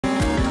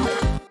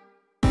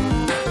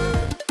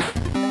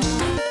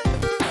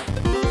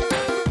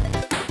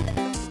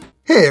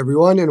Hey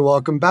everyone, and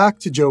welcome back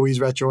to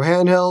Joey's Retro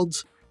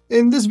Handhelds.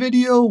 In this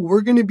video,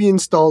 we're going to be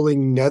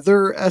installing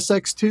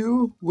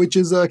NetherSX2, which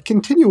is a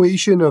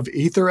continuation of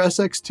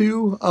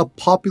AetherSX2, a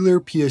popular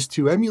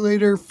PS2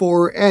 emulator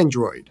for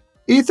Android.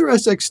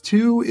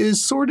 AetherSX2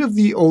 is sort of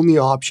the only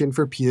option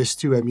for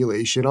PS2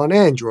 emulation on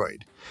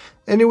Android,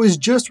 and it was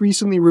just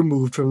recently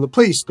removed from the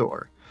Play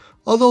Store,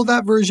 although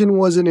that version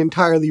wasn't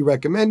entirely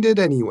recommended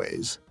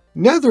anyways.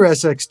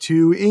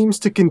 NetherSX2 aims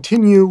to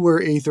continue where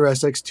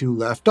AetherSX2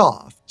 left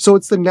off, so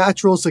it's the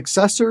natural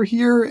successor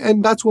here,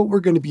 and that's what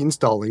we're going to be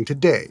installing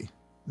today.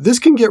 This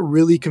can get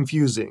really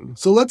confusing,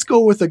 so let's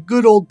go with a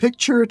good old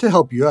picture to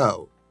help you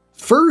out.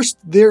 First,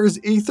 there's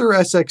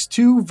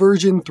AetherSX2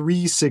 version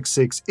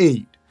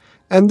 3668,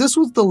 and this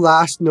was the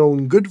last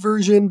known good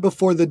version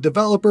before the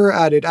developer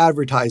added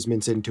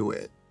advertisements into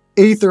it.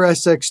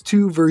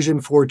 AetherSX2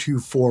 version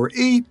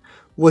 4248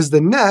 was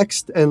the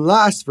next and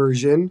last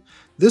version.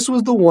 This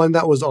was the one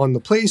that was on the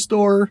Play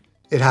Store,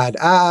 it had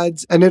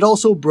ads, and it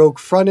also broke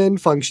front-end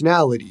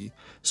functionality,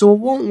 so it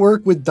won't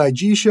work with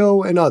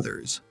Daigisho and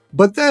others.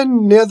 But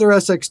then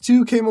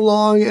NetherSX2 came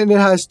along and it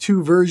has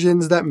two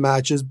versions that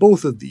matches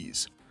both of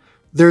these.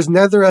 There's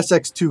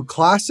NetherSX2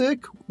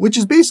 Classic, which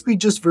is basically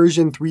just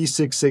version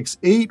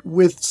 3668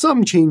 with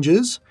some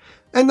changes,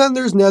 and then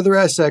there's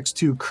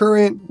NetherSX2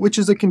 Current, which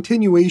is a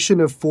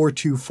continuation of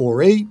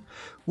 4248,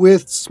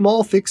 with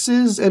small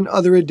fixes and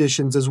other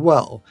additions as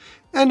well.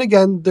 And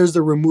again, there's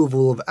the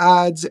removal of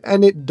ads,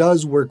 and it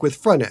does work with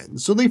front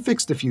end, so they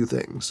fixed a few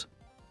things.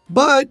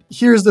 But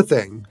here's the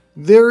thing,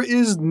 there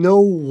is no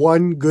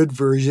one good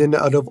version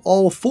out of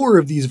all four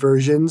of these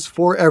versions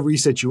for every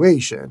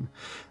situation.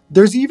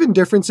 There's even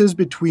differences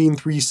between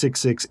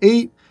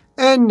 3668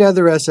 and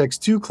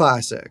NetherSX2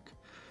 Classic.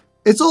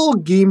 It's all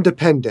game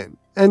dependent,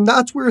 and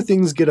that's where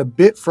things get a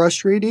bit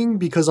frustrating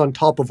because on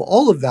top of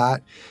all of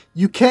that,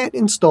 you can't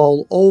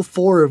install all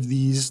four of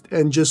these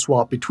and just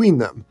swap between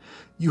them.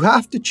 You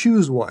have to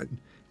choose one,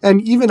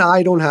 and even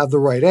I don't have the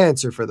right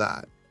answer for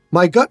that.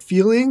 My gut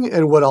feeling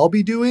and what I'll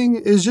be doing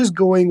is just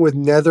going with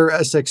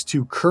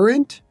NetherSX2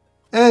 Current,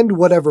 and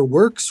whatever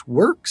works,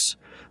 works.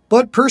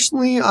 But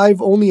personally,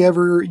 I've only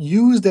ever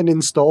used and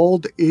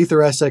installed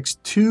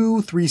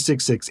AetherSX2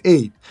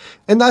 3668,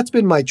 and that's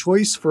been my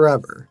choice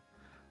forever.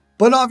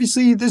 But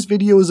obviously, this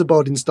video is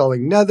about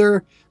installing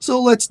Nether, so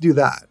let's do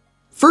that.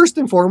 First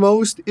and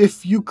foremost,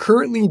 if you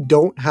currently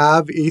don't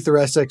have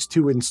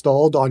AetherSX2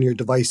 installed on your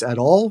device at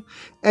all,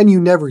 and you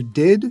never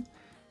did,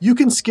 you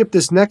can skip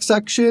this next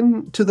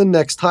section to the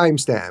next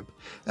timestamp,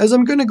 as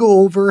I'm going to go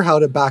over how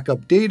to back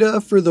up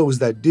data for those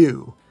that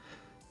do.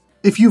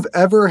 If you've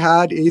ever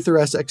had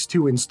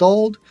AetherSX2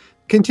 installed,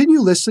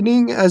 continue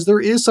listening as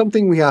there is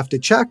something we have to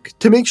check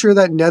to make sure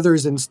that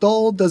Nether's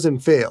install doesn't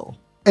fail.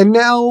 And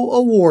now,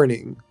 a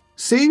warning.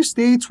 Save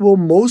states will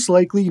most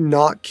likely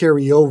not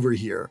carry over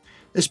here,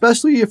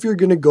 especially if you're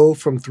going to go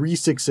from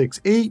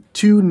 3668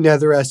 to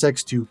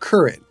NetherSX2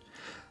 Current.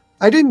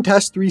 I didn't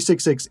test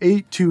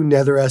 3668 to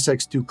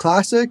NetherSX2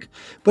 Classic,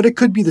 but it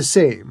could be the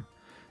same.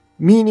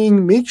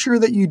 Meaning, make sure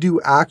that you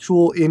do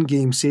actual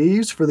in-game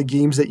saves for the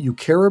games that you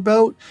care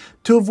about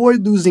to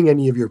avoid losing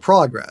any of your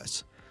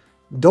progress.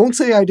 Don't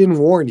say I didn't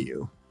warn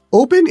you.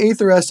 Open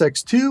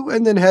AetherSX2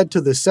 and then head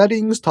to the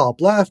settings top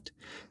left,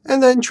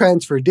 and then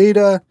transfer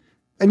data,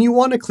 and you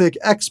want to click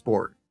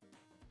export.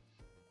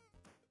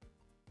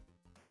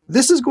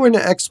 This is going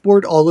to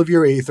export all of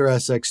your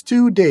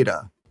AetherSX2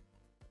 data.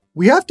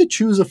 We have to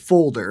choose a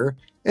folder,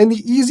 and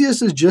the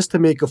easiest is just to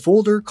make a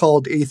folder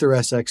called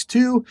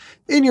AetherSX2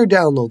 in your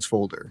downloads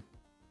folder.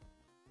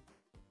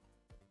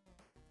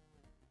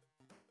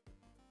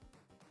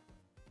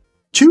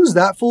 Choose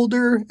that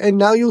folder, and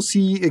now you'll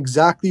see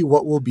exactly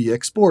what will be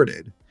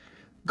exported.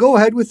 Go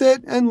ahead with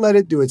it and let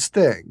it do its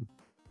thing.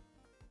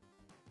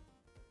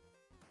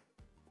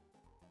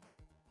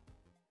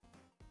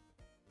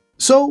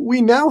 So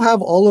we now have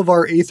all of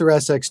our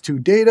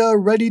AetherSX2 data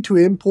ready to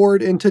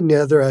import into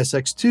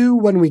NetherSX2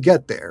 when we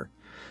get there.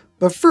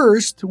 But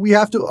first, we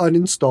have to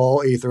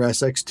uninstall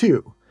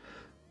AetherSX2.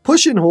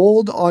 Push and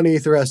hold on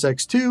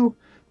AetherSX2,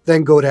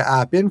 then go to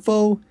App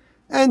Info,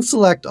 and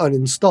select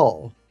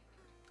Uninstall.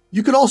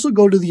 You could also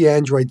go to the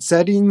Android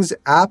Settings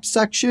App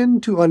section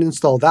to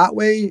uninstall that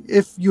way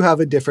if you have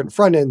a different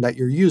front end that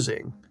you're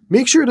using.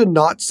 Make sure to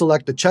not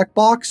select the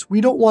checkbox, we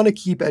don't want to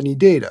keep any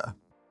data.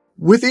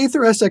 With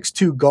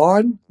AetherSX2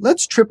 gone,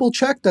 let's triple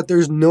check that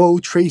there's no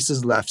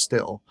traces left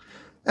still.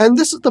 And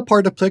this is the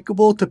part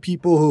applicable to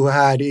people who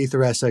had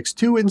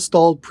AetherSX2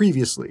 installed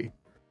previously.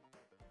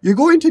 You're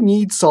going to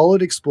need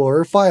Solid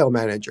Explorer File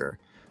Manager,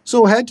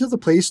 so head to the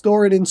Play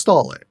Store and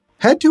install it.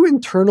 Head to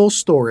Internal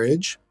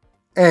Storage,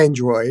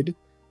 Android,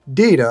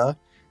 Data,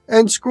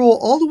 and scroll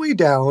all the way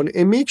down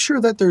and make sure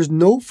that there's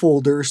no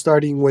folder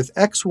starting with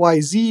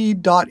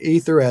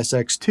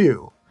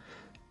xyz.aethersx2.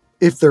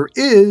 If there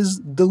is,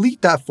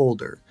 delete that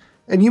folder,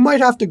 and you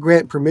might have to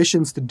grant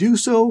permissions to do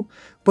so,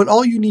 but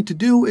all you need to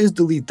do is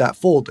delete that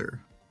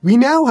folder. We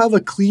now have a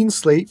clean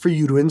slate for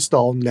you to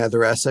install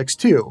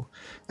NetherSX2,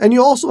 and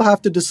you also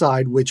have to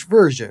decide which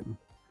version.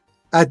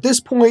 At this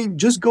point,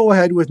 just go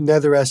ahead with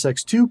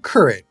NetherSX2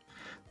 Current.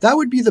 That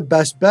would be the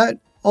best bet,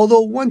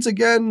 although once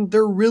again,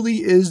 there really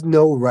is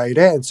no right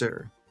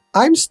answer.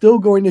 I'm still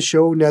going to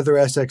show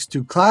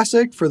NetherSX2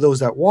 Classic for those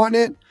that want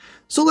it,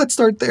 so let's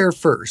start there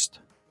first.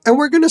 And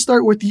we're going to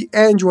start with the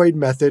Android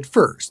method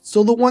first,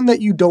 so the one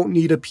that you don't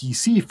need a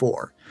PC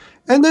for.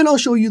 And then I'll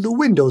show you the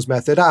Windows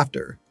method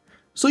after,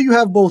 so you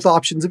have both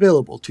options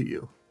available to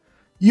you.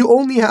 You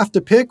only have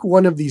to pick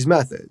one of these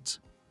methods.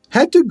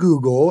 Head to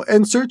Google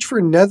and search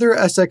for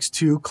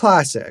NetherSX2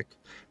 Classic,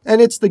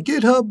 and it's the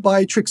GitHub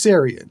by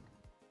Trixarian.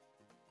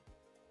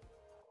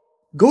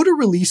 Go to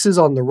Releases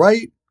on the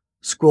right,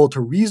 scroll to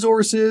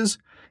Resources,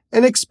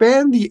 and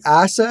expand the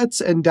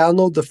assets and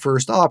download the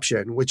first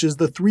option, which is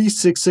the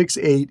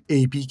 3668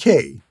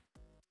 APK.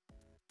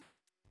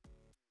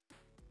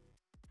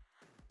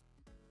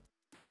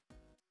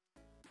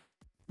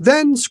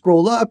 Then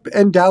scroll up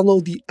and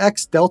download the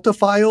xdelta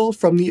file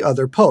from the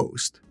other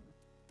post.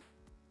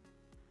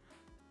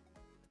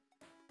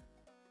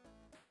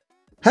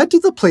 Head to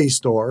the Play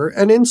Store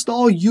and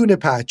install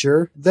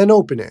Unipatcher, then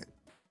open it.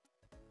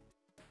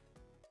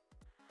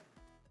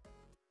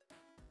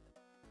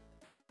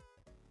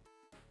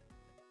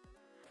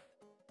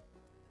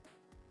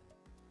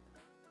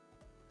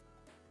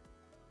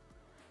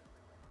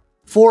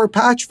 For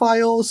patch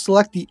files,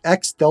 select the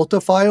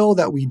xdelta file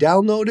that we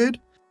downloaded.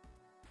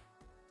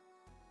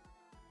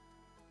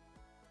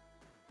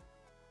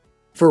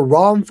 For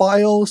ROM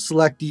files,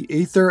 select the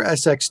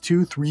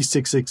NetherSX2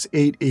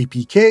 3668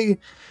 APK,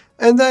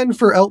 and then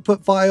for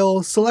output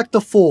file, select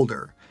the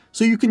folder,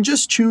 so you can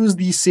just choose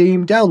the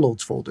same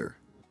downloads folder.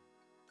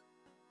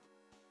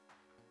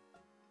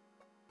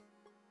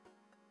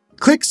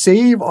 Click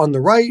Save on the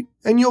right,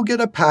 and you'll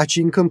get a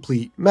patching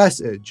complete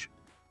message.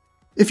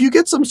 If you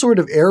get some sort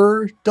of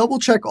error, double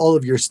check all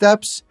of your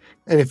steps,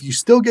 and if you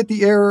still get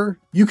the error,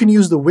 you can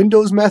use the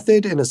Windows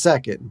method in a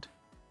second.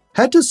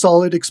 Head to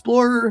Solid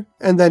Explorer,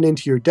 and then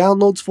into your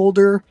Downloads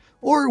folder,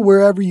 or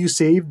wherever you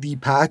saved the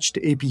patched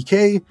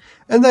APK,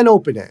 and then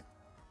open it.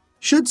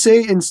 Should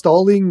say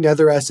Installing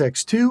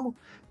NetherSX2,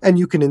 and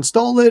you can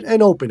install it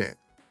and open it.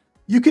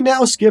 You can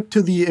now skip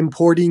to the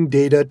Importing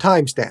Data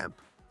timestamp.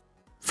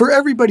 For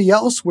everybody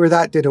else where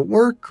that didn't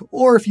work,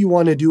 or if you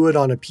want to do it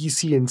on a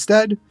PC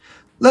instead,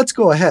 let's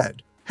go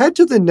ahead. Head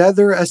to the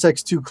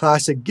NetherSX2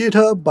 Classic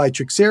GitHub by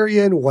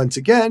Trixarian once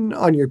again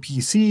on your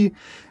PC,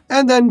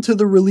 and then to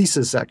the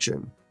Releases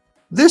section.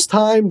 This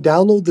time,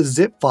 download the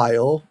zip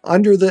file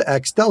under the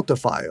xdelta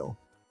file.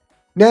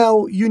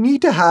 Now, you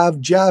need to have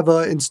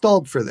Java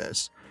installed for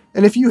this,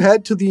 and if you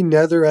head to the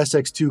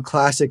NetherSX2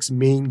 Classic's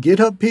main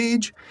GitHub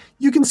page,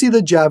 you can see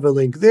the Java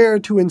link there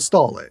to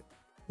install it.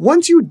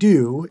 Once you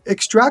do,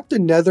 extract the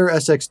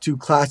NetherSX2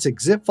 Classic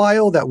zip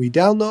file that we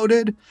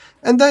downloaded,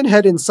 and then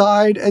head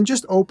inside and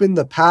just open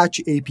the patch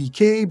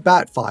APK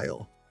bat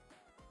file.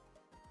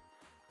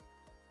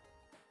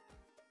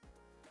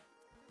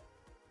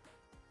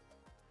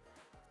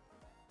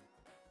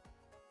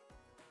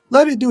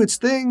 Let it do its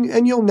thing,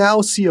 and you'll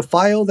now see a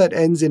file that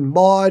ends in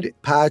mod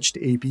patched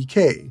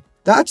APK.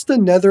 That's the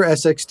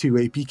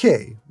NetherSX2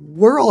 APK.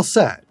 We're all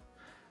set.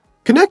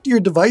 Connect your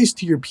device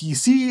to your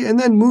PC and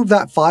then move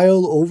that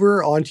file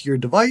over onto your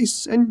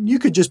device, and you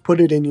could just put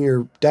it in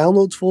your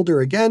Downloads folder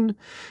again,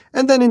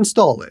 and then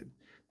install it.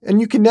 And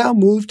you can now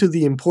move to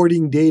the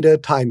Importing Data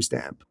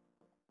timestamp.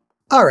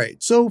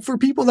 Alright, so for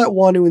people that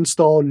want to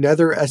install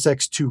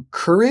NetherSX2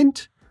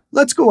 Current,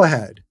 let's go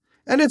ahead.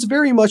 And it's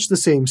very much the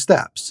same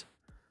steps.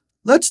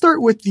 Let's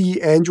start with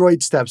the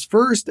Android steps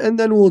first, and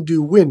then we'll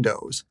do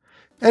Windows.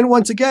 And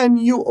once again,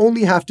 you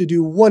only have to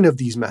do one of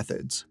these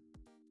methods.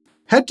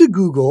 Head to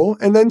Google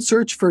and then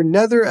search for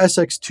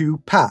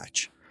NetherSX2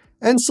 patch,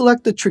 and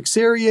select the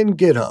Trixarian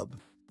GitHub.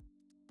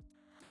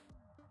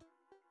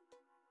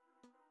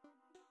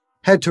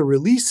 Head to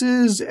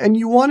Releases, and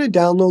you want to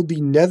download the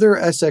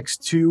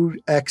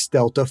NetherSX2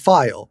 xdelta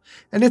file,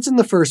 and it's in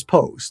the first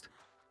post.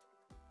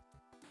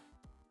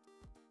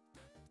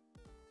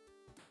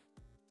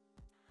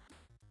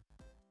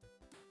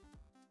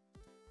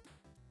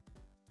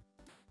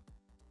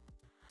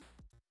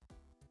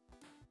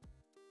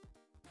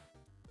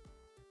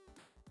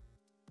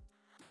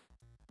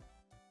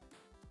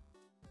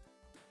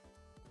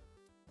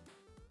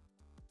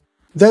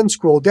 Then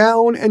scroll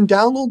down and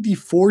download the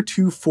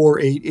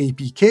 4248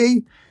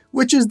 APK,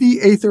 which is the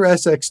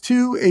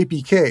NetherSX2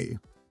 APK.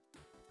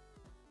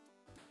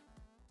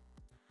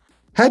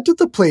 Head to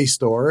the Play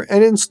Store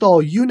and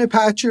install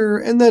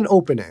Unipatcher and then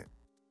open it.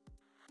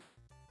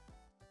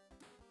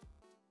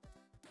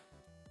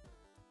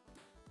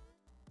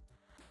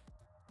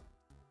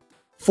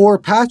 For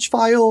patch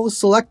files,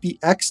 select the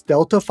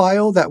xdelta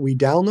file that we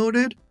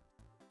downloaded.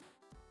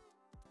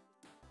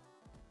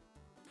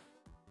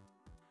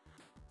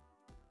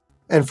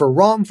 And for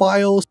ROM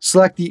files,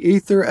 select the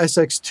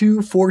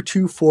NetherSX2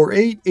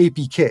 4248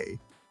 APK.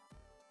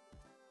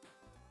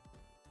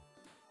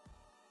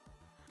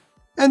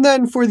 And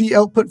then for the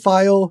output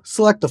file,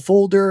 select the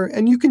folder,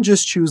 and you can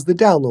just choose the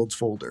Downloads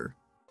folder.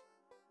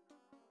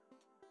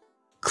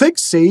 Click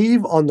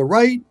Save on the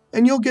right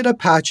and you'll get a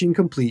patching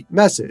complete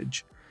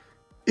message.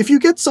 If you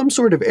get some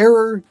sort of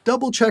error,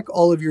 double check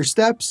all of your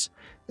steps,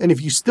 and if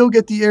you still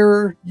get the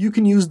error, you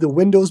can use the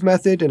Windows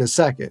method in a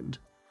second.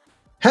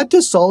 Head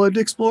to Solid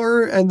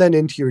Explorer and then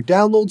into your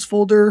Downloads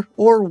folder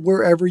or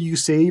wherever you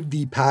saved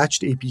the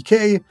patched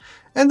APK,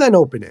 and then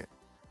open it.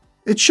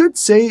 It should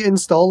say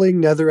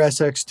installing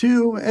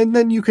NetherSX2 and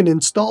then you can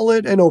install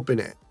it and open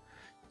it.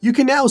 You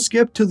can now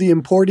skip to the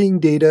importing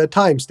data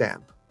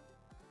timestamp.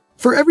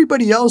 For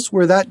everybody else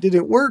where that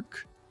didn't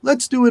work,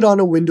 let's do it on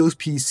a Windows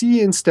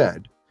PC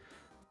instead.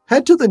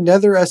 Head to the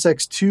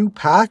NetherSX2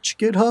 patch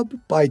GitHub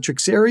by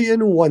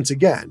Trixarian once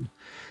again,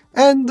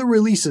 and the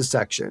releases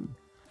section.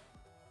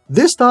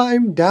 This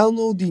time,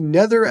 download the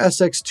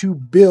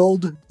NetherSX2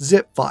 build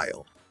zip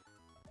file.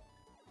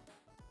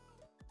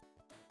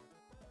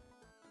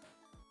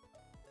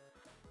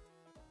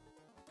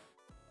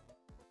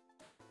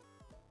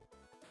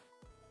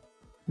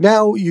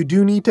 Now, you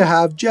do need to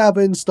have Java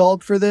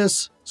installed for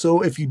this,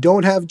 so if you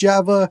don't have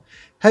Java,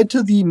 head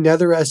to the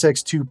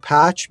NetherSX2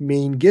 patch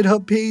main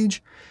GitHub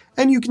page,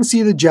 and you can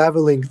see the Java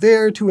link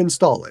there to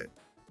install it.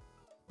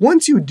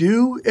 Once you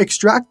do,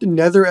 extract the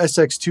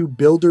NetherSX2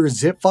 builder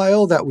zip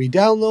file that we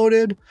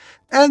downloaded,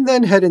 and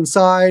then head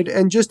inside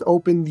and just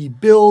open the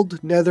build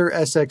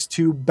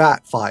NetherSX2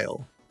 bat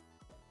file.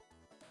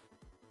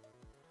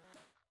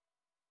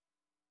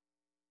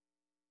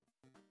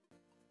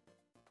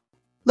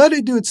 Let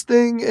it do its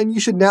thing, and you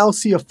should now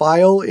see a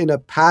file in a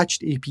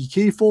patched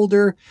APK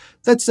folder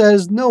that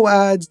says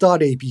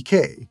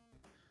noads.apk.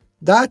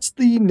 That's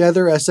the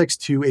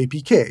NetherSX2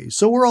 APK,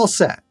 so we're all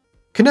set.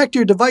 Connect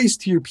your device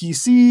to your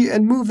PC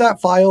and move that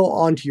file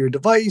onto your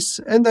device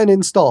and then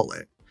install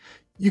it.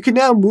 You can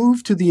now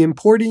move to the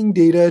importing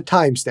data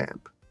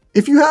timestamp.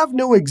 If you have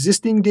no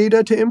existing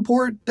data to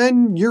import,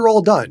 then you're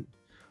all done.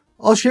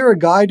 I'll share a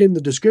guide in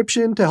the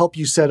description to help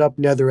you set up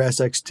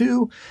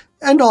NetherSX2,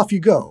 and off you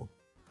go.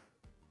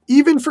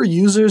 Even for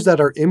users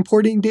that are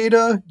importing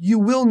data, you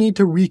will need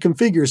to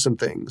reconfigure some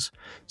things,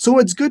 so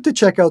it's good to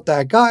check out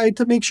that guide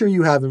to make sure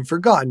you haven't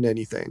forgotten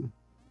anything.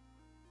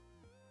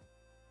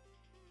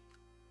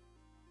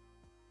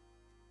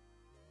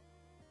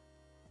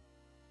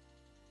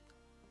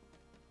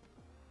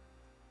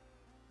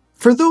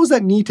 For those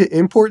that need to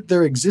import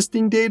their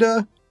existing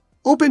data,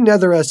 open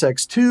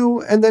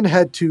NetherSX2 and then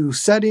head to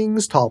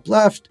Settings, top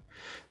left,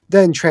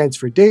 then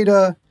Transfer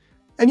Data,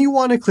 and you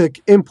want to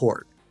click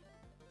Import.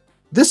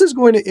 This is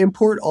going to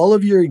import all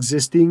of your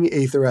existing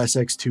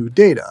AetherSX2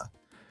 data.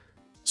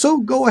 So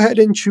go ahead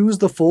and choose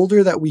the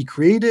folder that we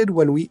created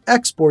when we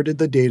exported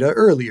the data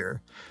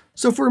earlier.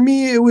 So for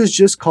me, it was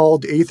just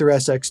called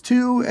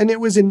AetherSX2 and it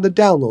was in the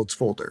Downloads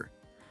folder.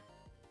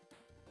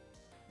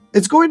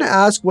 It's going to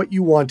ask what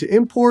you want to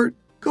import.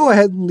 Go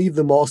ahead and leave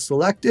them all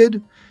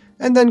selected,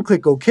 and then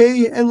click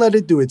OK and let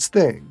it do its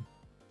thing.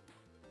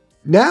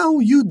 Now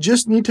you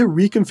just need to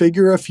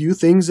reconfigure a few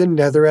things in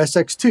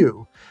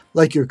NetherSX2,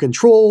 like your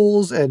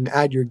controls and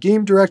add your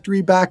game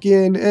directory back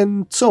in,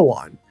 and so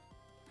on.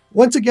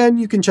 Once again,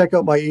 you can check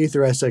out my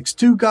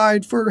AetherSX2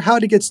 guide for how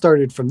to get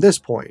started from this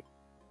point.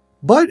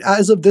 But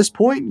as of this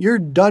point, you're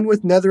done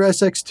with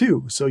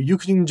NetherSX2, so you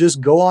can just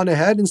go on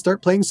ahead and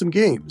start playing some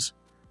games.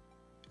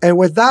 And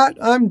with that,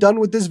 I'm done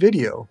with this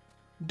video.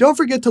 Don't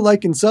forget to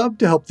like and sub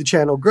to help the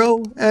channel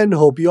grow, and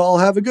hope you all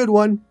have a good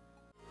one.